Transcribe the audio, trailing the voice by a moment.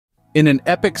In an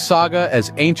epic saga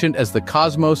as ancient as the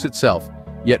cosmos itself,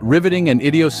 yet riveting and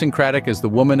idiosyncratic as the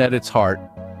woman at its heart,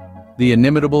 the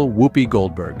inimitable Whoopi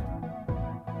Goldberg.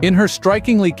 In her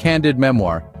strikingly candid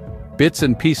memoir, Bits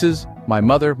and Pieces, My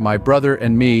Mother, My Brother,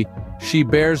 and Me, she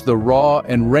bears the raw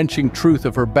and wrenching truth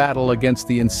of her battle against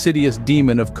the insidious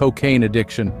demon of cocaine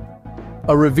addiction.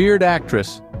 A revered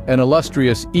actress, an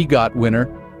illustrious EGOT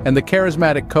winner, and the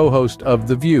charismatic co-host of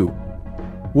The View,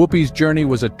 Whoopi's journey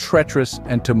was a treacherous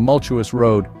and tumultuous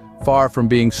road, far from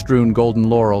being strewn golden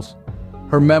laurels.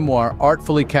 Her memoir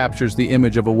artfully captures the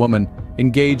image of a woman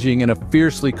engaging in a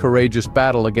fiercely courageous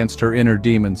battle against her inner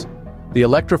demons. The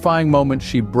electrifying moment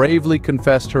she bravely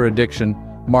confessed her addiction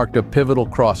marked a pivotal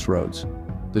crossroads.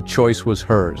 The choice was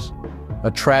hers: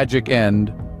 a tragic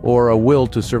end or a will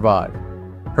to survive.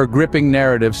 Her gripping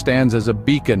narrative stands as a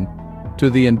beacon to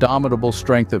the indomitable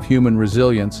strength of human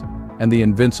resilience and the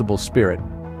invincible spirit.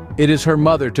 It is her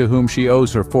mother to whom she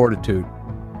owes her fortitude,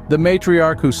 the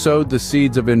matriarch who sowed the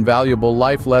seeds of invaluable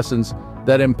life lessons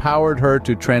that empowered her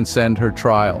to transcend her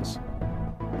trials.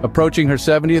 Approaching her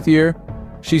 70th year,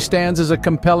 she stands as a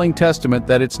compelling testament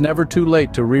that it's never too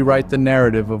late to rewrite the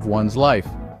narrative of one's life.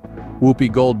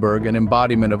 Whoopi Goldberg, an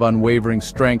embodiment of unwavering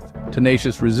strength,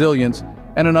 tenacious resilience,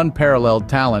 and an unparalleled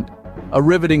talent, a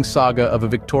riveting saga of a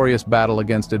victorious battle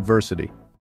against adversity.